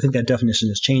 I think that definition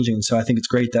is changing. So I think it's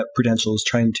great that Prudential is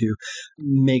trying to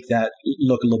make that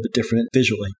look a little bit different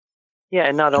visually. Yeah,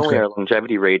 and not only are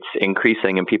longevity rates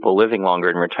increasing and people living longer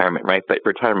in retirement, right, but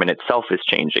retirement itself is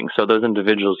changing. So those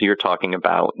individuals you're talking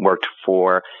about worked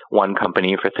for one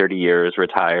company for 30 years,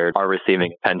 retired, are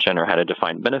receiving a pension or had a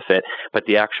defined benefit, but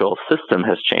the actual system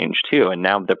has changed too. And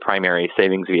now the primary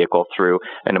savings vehicle through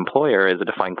an employer is a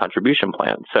defined contribution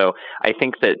plan. So I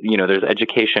think that, there's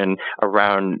education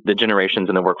around the generations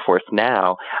in the workforce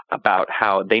now about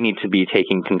how they need to be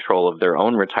taking control of their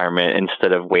own retirement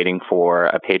instead of waiting for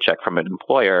a paycheck from an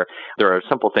employer. There are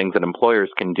simple things that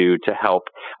employers can do to help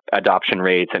adoption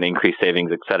rates and increase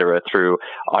savings, et cetera, through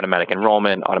automatic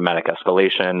enrollment, automatic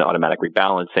escalation, automatic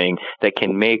rebalancing that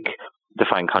can make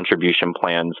defined contribution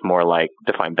plans more like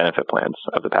defined benefit plans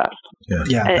of the past.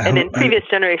 Yeah. And in previous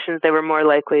generations, they were more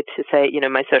likely to say,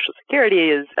 my Social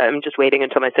Security I'm just waiting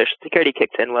until my Social Security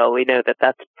kicks in. Well, we know that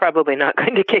that's probably not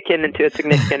going to kick in into a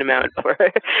significant amount for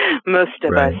most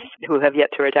of us who have yet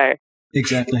to retire.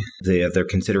 Exactly. The other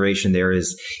consideration there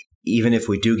is, even if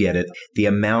we do get it, the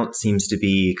amount seems to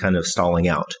be kind of stalling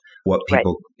out what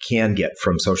people can get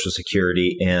from Social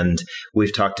Security. And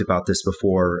we've talked about this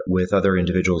before with other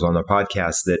individuals on the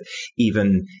podcast, that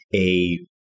even a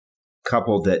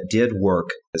couple that did work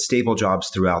stable jobs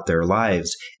throughout their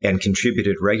lives and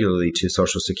contributed regularly to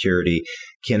Social Security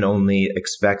can only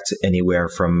expect anywhere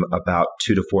from about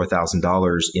 $2,000 to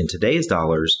 $4,000 in today's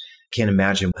dollars. Can't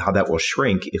imagine how that will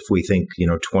shrink if we think,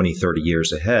 20, 30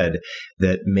 years ahead.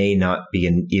 That may not be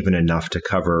even enough to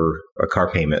cover a car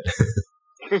payment.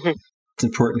 It's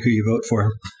important who you vote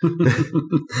for.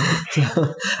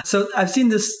 So I've seen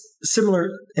this similar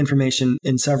information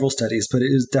in several studies, but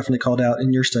it is definitely called out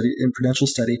in your study, in Prudential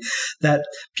study, that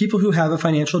people who have a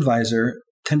financial advisor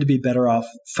tend to be better off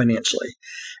financially.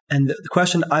 And the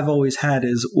question I've always had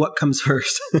is, what comes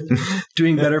first,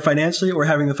 doing better financially or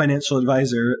having the financial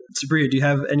advisor? Sabria, do you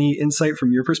have any insight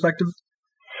from your perspective?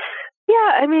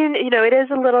 Yeah, it is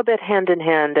a little bit hand in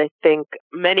hand. I think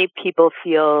many people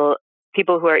who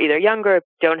are either younger,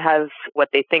 don't have what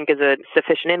they think is a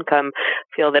sufficient income,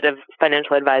 feel that a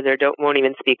financial advisor won't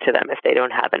even speak to them if they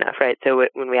don't have enough, right? So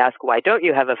when we ask, why don't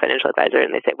you have a financial advisor?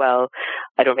 And they say, well,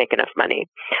 I don't make enough money.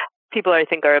 People, I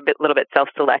think, are a little bit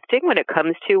self-selecting when it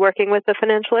comes to working with a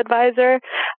financial advisor.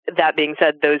 That being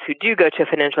said, those who do go to a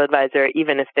financial advisor,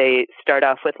 even if they start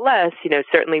off with less,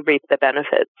 certainly reap the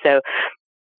benefits. So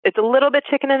it's a little bit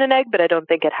chicken and an egg, but I don't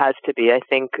think it has to be. I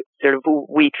think sort of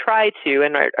we try to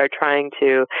and are trying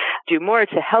to do more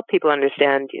to help people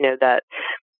understand, that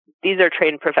these are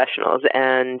trained professionals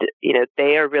and,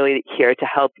 they are really here to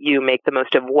help you make the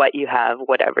most of what you have,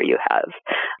 whatever you have.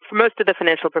 For most of the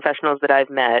financial professionals that I've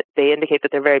met, they indicate that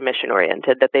they're very mission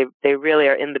oriented, that they really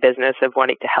are in the business of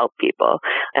wanting to help people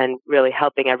and really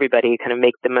helping everybody kind of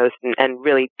make the most and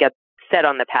really get set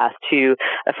on the path to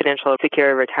a financial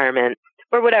secure retirement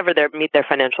or whatever meet their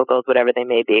financial goals, whatever they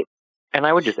may be. And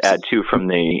I would just add, too, from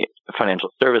the financial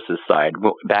services side,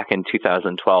 back in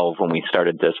 2012, when we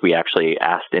started this, we actually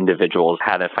asked individuals,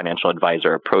 had a financial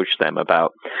advisor approach them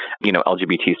about,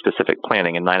 LGBT-specific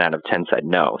planning, and 9 out of 10 said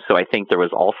no. So I think there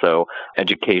was also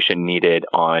education needed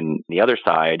on the other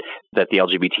side that the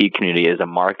LGBT community is a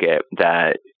market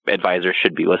that advisors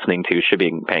should be listening to, should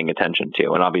be paying attention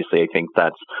to. And obviously, I think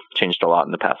that's changed a lot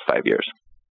in the past 5 years.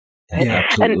 Yeah,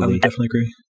 absolutely. I would definitely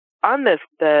agree. On the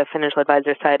financial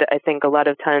advisor side, I think a lot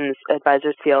of times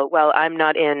advisors feel, well, I'm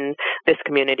not in this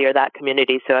community or that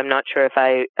community, so I'm not sure if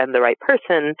I am the right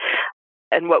person.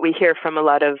 And what we hear from a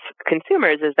lot of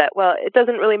consumers is that, well, it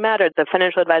doesn't really matter. The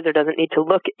financial advisor doesn't need to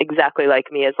look exactly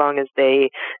like me as long as they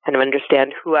kind of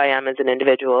understand who I am as an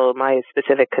individual, my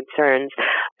specific concerns.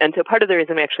 And so part of the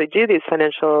reason we actually do these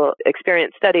financial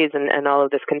experience studies and all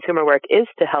of this consumer work is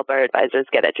to help our advisors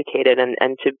get educated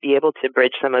and to be able to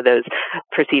bridge some of those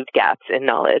perceived gaps in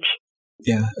knowledge.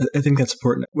 Yeah, I think that's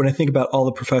important. When I think about all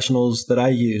the professionals that I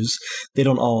use, they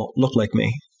don't all look like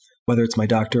me. Whether it's my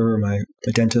doctor or my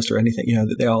dentist or anything,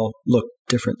 they all look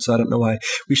different. So I don't know why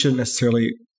we shouldn't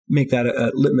necessarily make that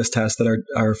a litmus test that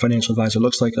our financial advisor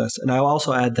looks like us. And I'll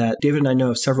also add that David and I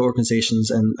know of several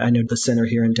organizations, and I know the center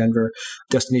here in Denver,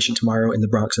 Destination Tomorrow in the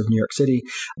Bronx of New York City,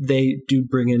 they do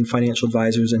bring in financial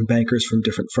advisors and bankers from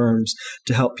different firms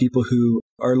to help people who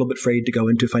are a little bit afraid to go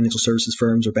into financial services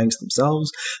firms or banks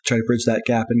themselves, try to bridge that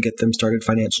gap and get them started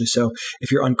financially. So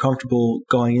if you're uncomfortable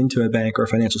going into a bank or a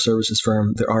financial services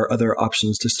firm, there are other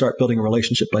options to start building a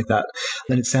relationship like that.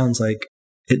 And it sounds like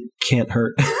it can't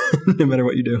hurt no matter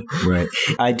what you do. Right.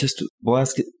 I just will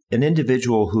ask, an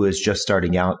individual who is just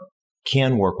starting out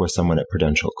can work with someone at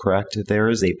Prudential, correct? There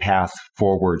is a path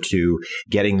forward to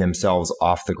getting themselves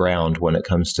off the ground when it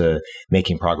comes to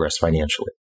making progress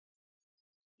financially.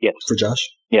 Yes. For Josh?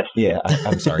 Yes. Yeah,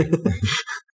 I'm sorry.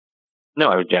 No,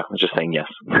 I was just saying yes.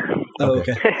 Oh,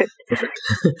 okay. Perfect.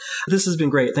 This has been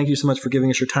great. Thank you so much for giving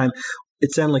us your time.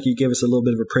 It sounded like you gave us a little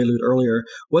bit of a prelude earlier.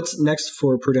 What's next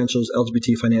for Prudential's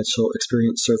LGBT financial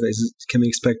experience surveys? Can we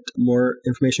expect more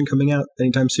information coming out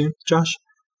anytime soon, Josh?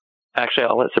 Actually,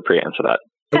 I'll let Supriya answer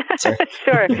that.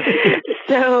 Sure.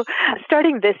 So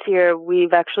starting this year,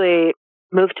 we've actually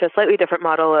moved to a slightly different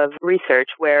model of research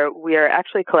where we are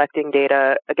actually collecting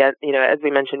data. Again, as we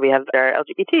mentioned, we have our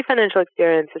LGBT financial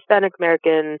experience, Hispanic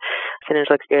American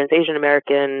financial experience, Asian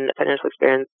American financial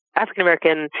experience, African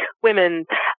American women.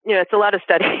 It's a lot of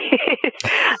studies.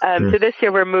 So this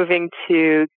year we're moving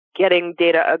to getting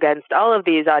data against all of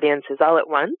these audiences all at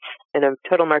once in a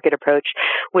total market approach,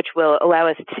 which will allow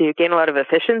us to gain a lot of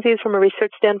efficiencies from a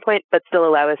research standpoint, but still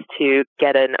allow us to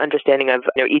get an understanding of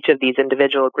each of these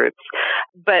individual groups.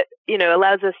 But,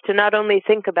 allows us to not only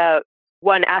think about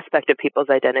one aspect of people's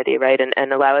identity, right,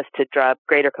 and allow us to draw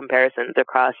greater comparisons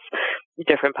across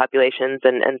different populations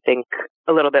and think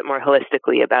a little bit more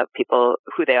holistically about people,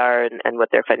 who they are and what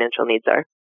their financial needs are.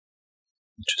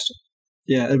 Interesting.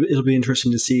 Yeah, it'll be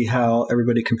interesting to see how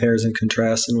everybody compares and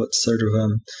contrasts and what sort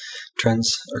of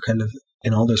trends are kind of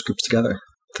in all those groups together.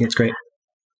 I think it's great.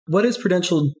 What is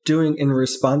Prudential doing in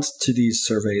response to these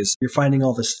surveys? You're finding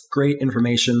all this great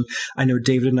information. I know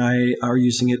David and I are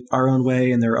using it our own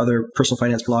way, and there are other personal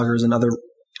finance bloggers and other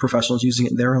professionals using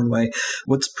it their own way.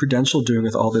 What's Prudential doing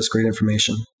with all this great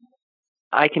information?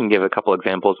 I can give a couple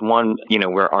examples. One,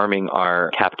 we're arming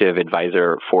our captive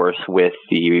advisor force with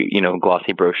the,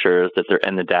 glossy brochures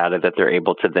and the data that they're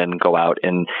able to then go out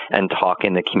and talk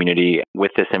in the community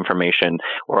with this information.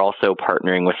 We're also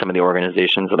partnering with some of the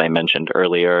organizations that I mentioned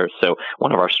earlier. So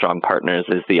one of our strong partners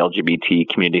is the LGBT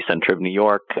Community Center of New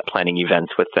York, planning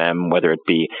events with them, whether it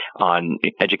be on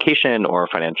education or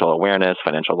financial awareness,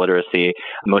 financial literacy.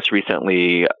 Most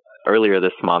recently, earlier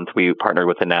this month, we partnered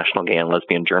with the National Gay and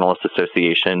Lesbian Journalists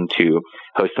Association to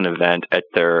host an event at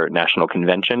their national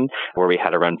convention where we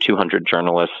had around 200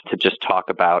 journalists to just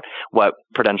talk about what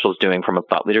Prudential is doing from a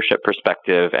thought leadership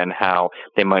perspective and how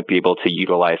they might be able to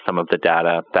utilize some of the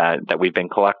data that we've been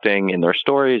collecting in their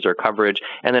stories or coverage,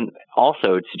 and then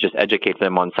also to just educate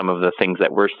them on some of the things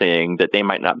that we're seeing that they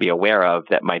might not be aware of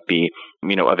that might be,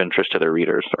 of interest to their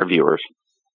readers or viewers.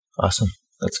 Awesome.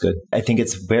 That's good. I think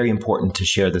it's very important to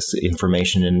share this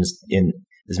information in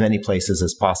as many places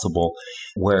as possible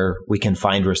where we can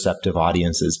find receptive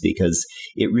audiences, because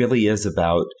it really is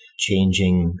about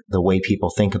changing the way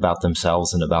people think about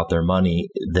themselves and about their money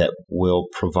that will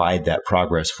provide that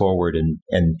progress forward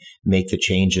and make the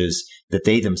changes that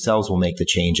they themselves will make the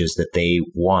changes that they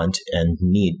want and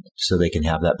need so they can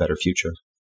have that better future.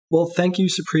 Well, thank you,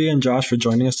 Supriya and Josh, for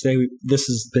joining us today. This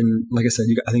has been, like I said,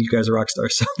 I think you guys are rock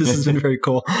stars. So this has been very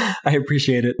cool. I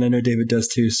appreciate it. And I know David does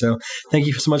too. So thank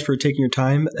you so much for taking your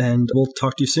time, and we'll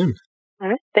talk to you soon. All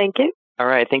right. Thank you. All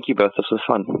right. Thank you both. This was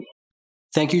fun.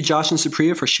 Thank you, Josh and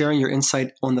Supriya, for sharing your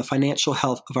insight on the financial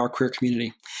health of our queer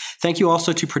community. Thank you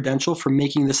also to Prudential for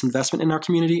making this investment in our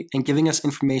community and giving us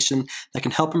information that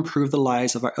can help improve the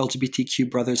lives of our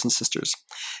LGBTQ brothers and sisters.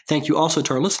 Thank you also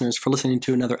to our listeners for listening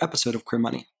to another episode of Queer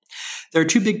Money. There are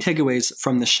two big takeaways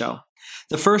from this show.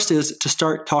 The first is to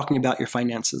start talking about your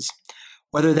finances.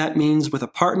 Whether that means with a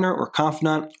partner or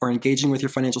confidant or engaging with your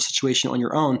financial situation on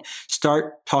your own,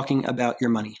 start talking about your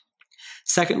money.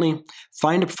 Secondly,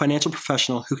 find a financial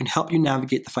professional who can help you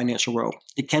navigate the financial world.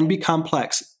 It can be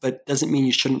complex, but doesn't mean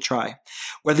you shouldn't try.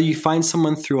 Whether you find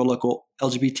someone through a local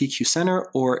LGBTQ center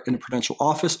or in a Prudential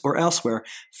office or elsewhere,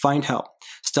 find help.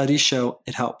 Studies show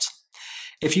it helps.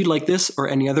 If you like this or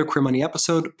any other Queer Money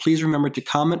episode, please remember to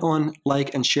comment on,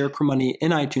 like, and share Queer Money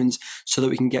in iTunes so that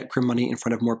we can get Queer Money in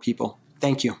front of more people.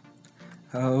 Thank you.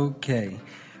 Okay.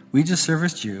 We just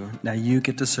serviced you. Now you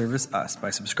get to service us by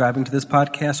subscribing to this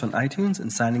podcast on iTunes and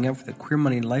signing up for the Queer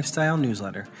Money Lifestyle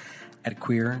newsletter at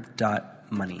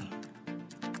queer.money.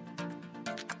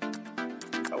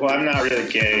 Well, I'm not really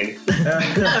gay.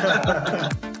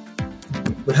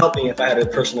 Would help me if I had a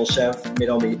personal chef made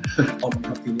all my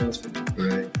healthy meals for me.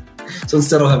 Right. So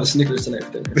instead, I'll have a Snickers tonight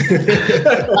for dinner.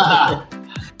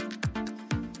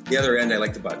 The other end, I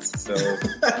like the butts. So.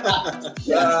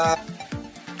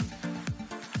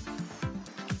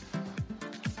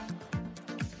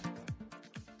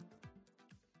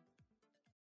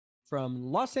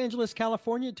 From Los Angeles,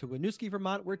 California to Winooski,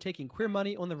 Vermont, we're taking Queer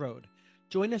Money on the road.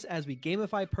 Join us as we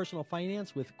gamify personal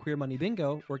finance with Queer Money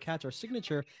Bingo, or catch our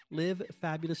signature Live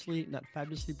Fabulously, Not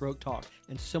Fabulously Broke talk,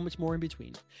 and so much more in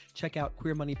between. Check out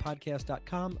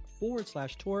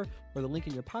queermoneypodcast.com/tour or the link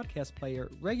in your podcast player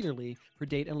regularly for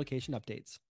date and location updates.